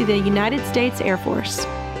courtesy of the United States Air Force.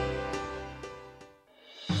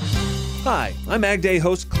 Hi, I'm Ag Day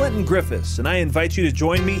host Clinton Griffiths, and I invite you to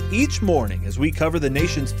join me each morning as we cover the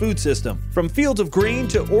nation's food system, from fields of green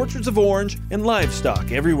to orchards of orange and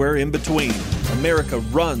livestock everywhere in between. America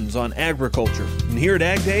runs on agriculture, and here at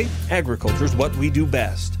Ag Day, agriculture is what we do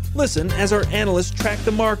best. Listen as our analysts track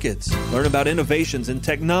the markets, learn about innovations in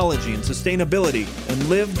technology and sustainability, and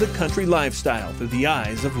live the country lifestyle through the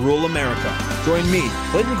eyes of rural America. Join me,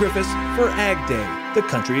 Clinton Griffiths, for Ag Day, the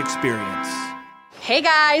country experience. Hey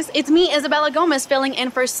guys, it's me, Isabella Gomez, filling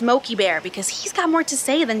in for Smokey Bear because he's got more to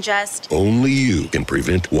say than just... Only you can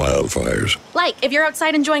prevent wildfires. Like, if you're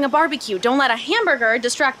outside enjoying a barbecue, don't let a hamburger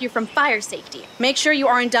distract you from fire safety. Make sure you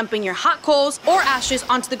aren't dumping your hot coals or ashes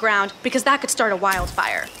onto the ground because that could start a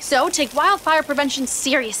wildfire. So take wildfire prevention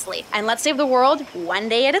seriously and let's save the world one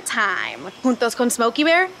day at a time. Juntos con Smokey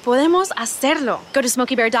Bear, podemos hacerlo. Go to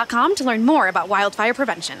smokeybear.com to learn more about wildfire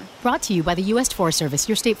prevention. Brought to you by the U.S. Forest Service,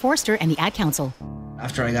 your state forester, and the Ad Council.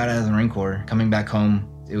 After I got out of the Marine Corps, coming back home,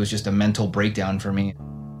 it was just a mental breakdown for me.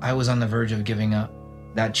 I was on the verge of giving up.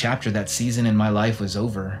 That chapter, that season in my life was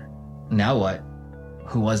over. Now what?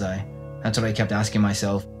 Who was I? That's what I kept asking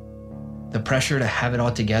myself. The pressure to have it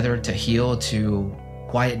all together, to heal, to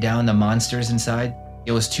quiet down the monsters inside,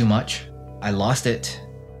 it was too much. I lost it.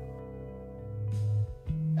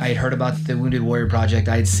 I had heard about the Wounded Warrior Project.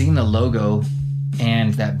 I had seen the logo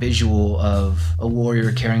and that visual of a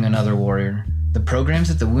warrior carrying another warrior. The programs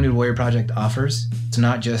that the Wounded Warrior Project offers, it's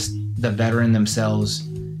not just the veteran themselves,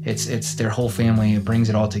 it's their whole family. It brings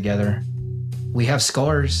it all together. We have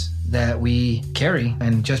scars that we carry,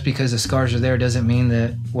 and just because the scars are there doesn't mean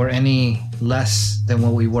that we're any less than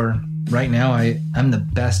what we were. Right now, I'm the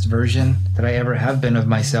best version that I ever have been of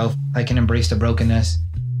myself. I can embrace the brokenness.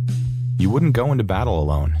 You wouldn't go into battle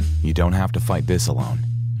alone. You don't have to fight this alone.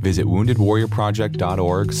 Visit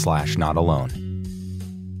woundedwarriorproject.org/notalone.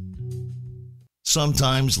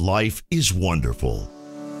 Sometimes life is wonderful,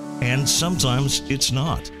 and sometimes it's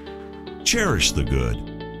not. Cherish the good,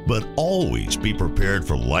 but always be prepared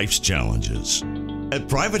for life's challenges. At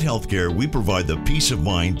Private Healthcare, we provide the peace of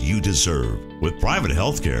mind you deserve. With Private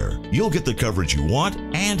Healthcare, you'll get the coverage you want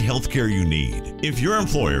and healthcare you need. If your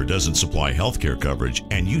employer doesn't supply healthcare coverage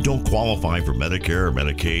and you don't qualify for Medicare or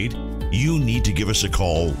Medicaid, you need to give us a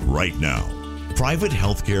call right now. Private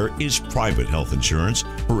Healthcare is private health insurance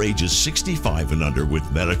for ages 65 and under with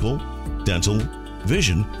medical, dental,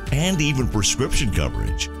 vision, and even prescription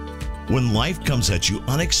coverage. When life comes at you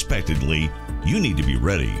unexpectedly, you need to be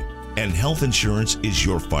ready, and health insurance is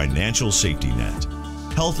your financial safety net.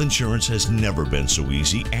 Health insurance has never been so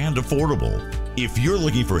easy and affordable. If you're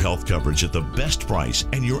looking for health coverage at the best price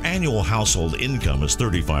and your annual household income is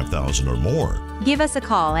 $35,000 or more, give us a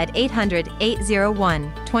call at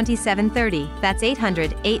 800-801-2730. That's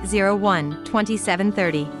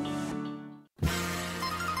 800-801-2730.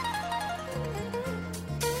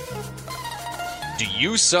 Do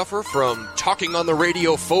you suffer from talking on the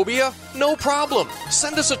radio phobia? No problem.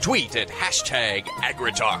 Send us a tweet at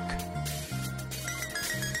 #AgriTalk.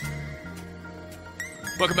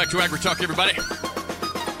 Welcome back to AgriTalk, everybody.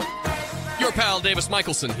 Your pal Davis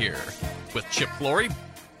Michelson here with Chip Flory.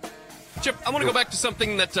 Chip, I want to go back to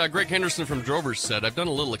something that Greg Henderson from Drovers said. I've done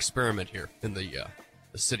a little experiment here in the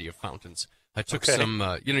city of Fountains. I took some,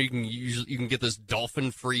 you can get this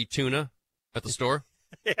dolphin-free tuna at the store.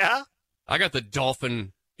 Yeah. I got the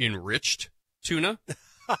dolphin enriched tuna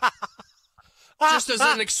just as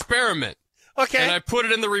an experiment. Okay. And I put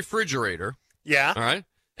it in the refrigerator. Yeah. All right.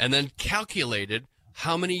 And then calculated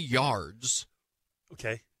how many yards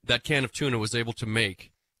that can of tuna was able to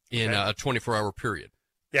make in a 24-hour period.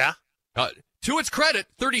 Yeah. To its credit,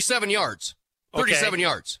 37 yards. 37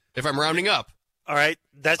 yards, if I'm rounding up. All right.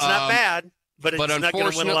 That's not bad, but it's not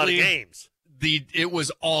going to win a lot of games. It was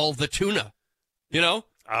all the tuna, you know?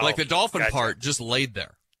 Like the dolphin part just laid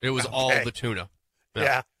there. It was all the tuna.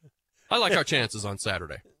 Yeah. I like our chances on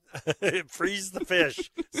Saturday. Freeze the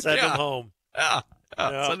fish. Send them home. Yeah.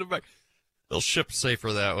 Send them back. They'll ship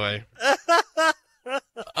safer that way.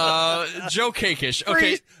 Joe Kakish.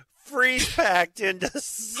 Okay. Freeze packed into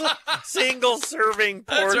single serving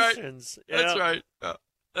portions. That's right.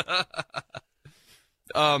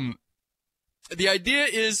 The idea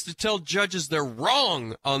is to tell judges they're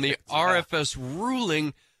wrong on the RFS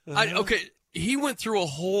ruling. He went through a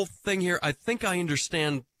whole thing here. I think I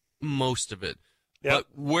understand most of it. Yep. But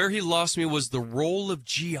where he lost me was the role of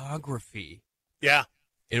geography. Yeah.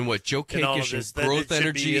 In what Joe Kakish and Growth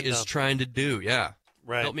Energy is trying to do. Yeah.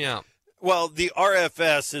 Right. Help me out. Well, the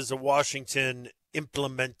RFS is a Washington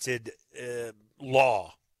implemented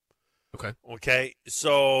law. Okay.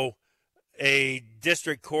 So a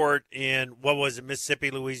district court in,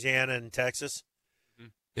 Mississippi, Louisiana, and Texas?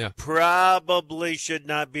 Yeah. Probably should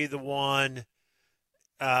not be the one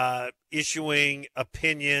issuing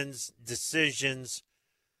opinions, decisions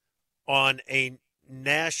on a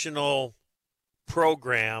national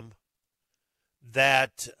program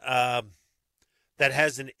that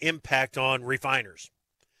has an impact on refiners.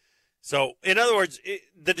 So, in other words,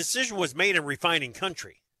 the decision was made in refining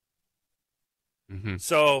country. Mm-hmm.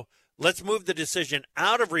 So, let's move the decision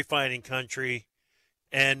out of refining country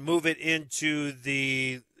and move it into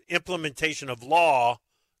the implementation of law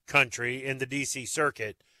country in the D.C.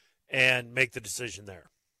 Circuit and make the decision there.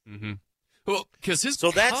 Mm-hmm. Well, because that's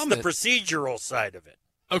the procedural side of it.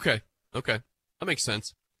 Okay. That makes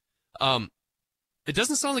sense. It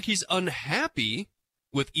doesn't sound like he's unhappy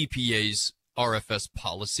with EPA's RFS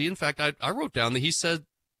policy. In fact, I wrote down that he said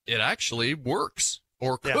it actually works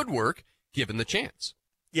or could work given the chance.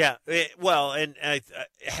 Yeah, it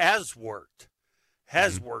has worked.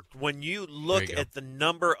 Worked. When you look at the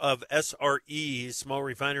number of SREs, small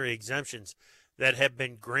refinery exemptions, that have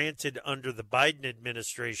been granted under the Biden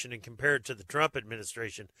administration and compared to the Trump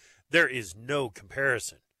administration, there is no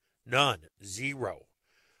comparison. None. Zero.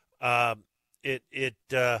 When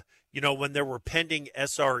there were pending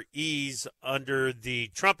SREs under the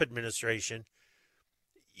Trump administration,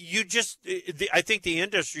 I think the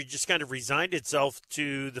industry just kind of resigned itself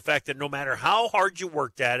to the fact that no matter how hard you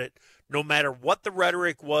worked at it, no matter what the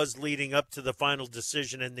rhetoric was leading up to the final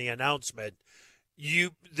decision and the announcement,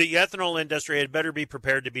 the ethanol industry had better be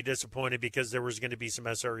prepared to be disappointed because there was going to be some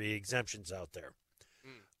SRE exemptions out there.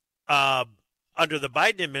 Under the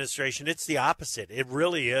Biden administration, it's the opposite. It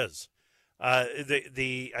really is.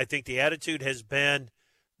 I think the attitude has been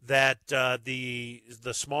that the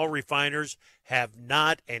small refiners have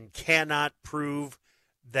not and cannot prove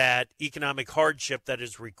that economic hardship that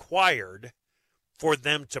is required for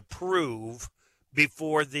them to prove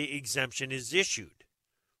before the exemption is issued.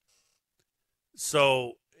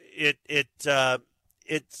 So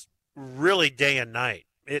it's really day and night.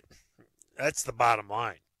 That's the bottom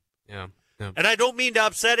line. Yeah. And I don't mean to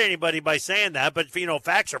upset anybody by saying that, but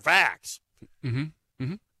facts are facts. Mm-hmm.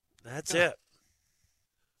 Mm-hmm. That's it.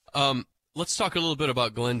 Let's talk a little bit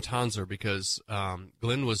about Glenn Tonser because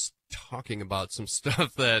Glenn was talking about some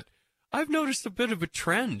stuff that I've noticed a bit of a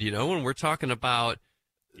trend, when we're talking about.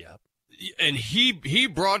 Yeah. And he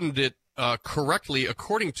broadened it correctly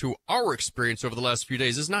according to our experience over the last few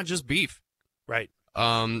days. It's not just beef. Right.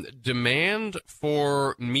 Demand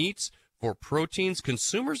for meats, for proteins,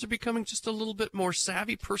 consumers are becoming just a little bit more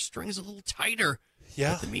savvy. Purse strings a little tighter.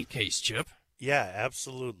 Yeah. With the meat case, Chip. Yeah,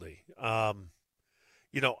 absolutely.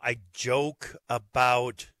 I joke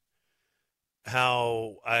about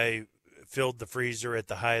how I filled the freezer at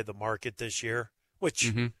the high of the market this year,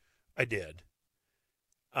 which I did.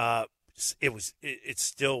 It's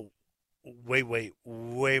still way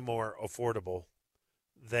more affordable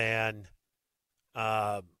than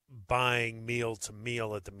buying meal to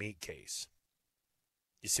meal at the meat case.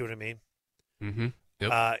 You see what I mean? Mm-hmm.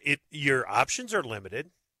 Yep. Your options are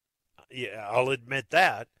limited. Yeah, I'll admit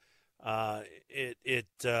that.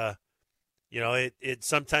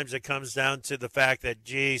 Sometimes it comes down to the fact that,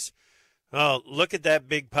 geez, look at that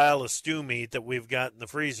big pile of stew meat that we've got in the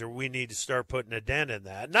freezer. We need to start putting a dent in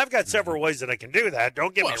that. And I've got several ways that I can do that.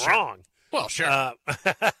 Don't get me wrong. Well, sure.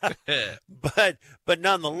 But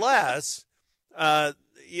nonetheless, another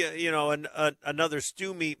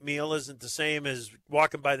stew meat meal isn't the same as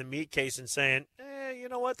walking by the meat case and saying, you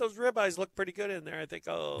know what, those ribeyes look pretty good in there. I think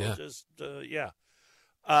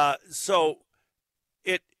So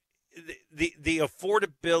the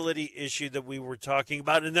affordability issue that we were talking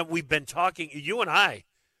about, and that we've been talking, you and I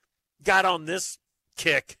got on this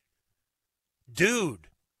kick, dude,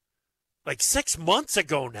 like 6 months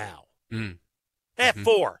ago now.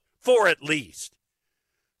 Four at least.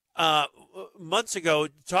 Months ago,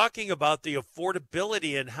 talking about the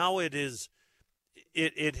affordability and how it is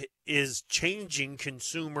changing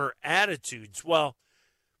consumer attitudes. Well,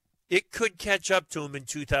 it could catch up to them in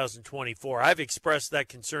 2024. I've expressed that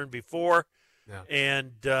concern before,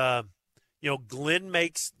 and Glenn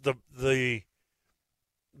makes the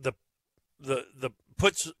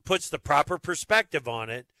puts the proper perspective on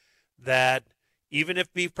it, that even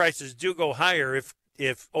if beef prices do go higher,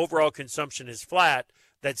 if overall consumption is flat,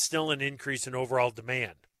 that's still an increase in overall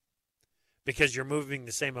demand because you're moving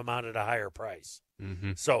the same amount at a higher price.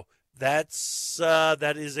 So that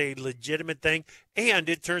is a legitimate thing, and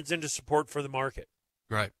it turns into support for the market.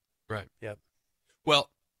 Right. Yep. Well,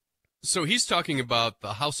 so he's talking about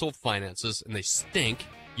the household finances, and they stink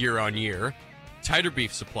year on year. Tighter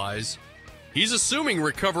beef supplies. He's assuming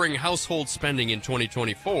recovering household spending in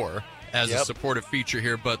 2024 as a supportive feature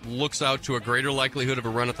here, but looks out to a greater likelihood of a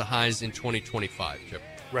run at the highs in 2025, Chip.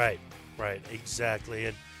 Right,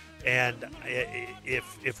 exactly. And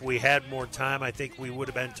if we had more time, I think we would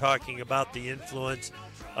have been talking about the influence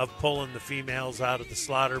of pulling the females out of the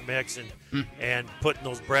slaughter mix and putting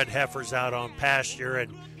those bred heifers out on pasture,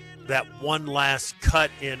 and that one last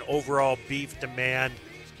cut in overall beef demand.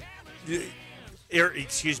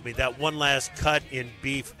 That one last cut in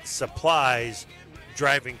beef supplies,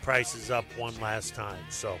 driving prices up one last time.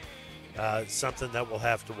 So something that we'll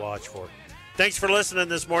have to watch for. Thanks for listening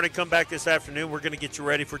this morning. Come back this afternoon. We're going to get you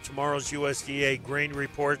ready for tomorrow's USDA grain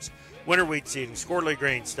reports, winter wheat seedings, quarterly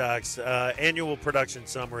grain stocks, annual production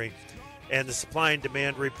summary, and the supply and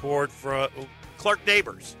demand report for Clark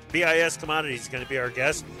Neighbors. BIS Commodities is going to be our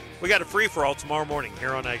guest. We got a free-for-all tomorrow morning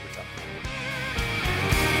here on AgriTalk.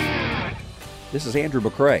 This is Andrew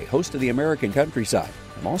McCrae, host of the American Countryside.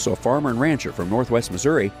 I'm also a farmer and rancher from Northwest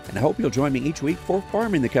Missouri, and I hope you'll join me each week for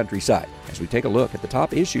Farming the Countryside, as we take a look at the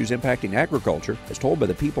top issues impacting agriculture as told by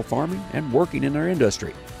the people farming and working in our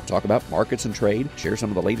industry. We'll talk about markets and trade, share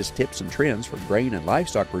some of the latest tips and trends from grain and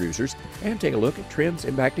livestock producers, and take a look at trends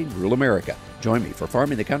impacting rural America. Join me for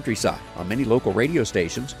Farming the Countryside on many local radio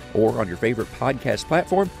stations or on your favorite podcast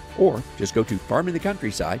platform, or just go to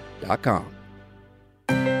farmingthecountryside.com.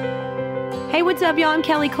 Hey, what's up, y'all? I'm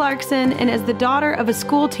Kelly Clarkson, and as the daughter of a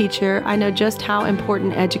school teacher, I know just how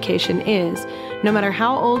important education is. No matter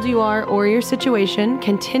how old you are or your situation,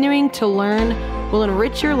 continuing to learn will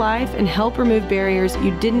enrich your life and help remove barriers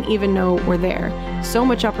you didn't even know were there. So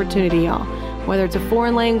much opportunity, y'all. Whether it's a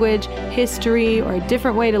foreign language, history, or a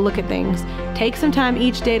different way to look at things, take some time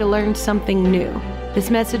each day to learn something new. This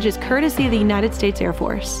message is courtesy of the United States Air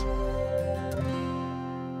Force.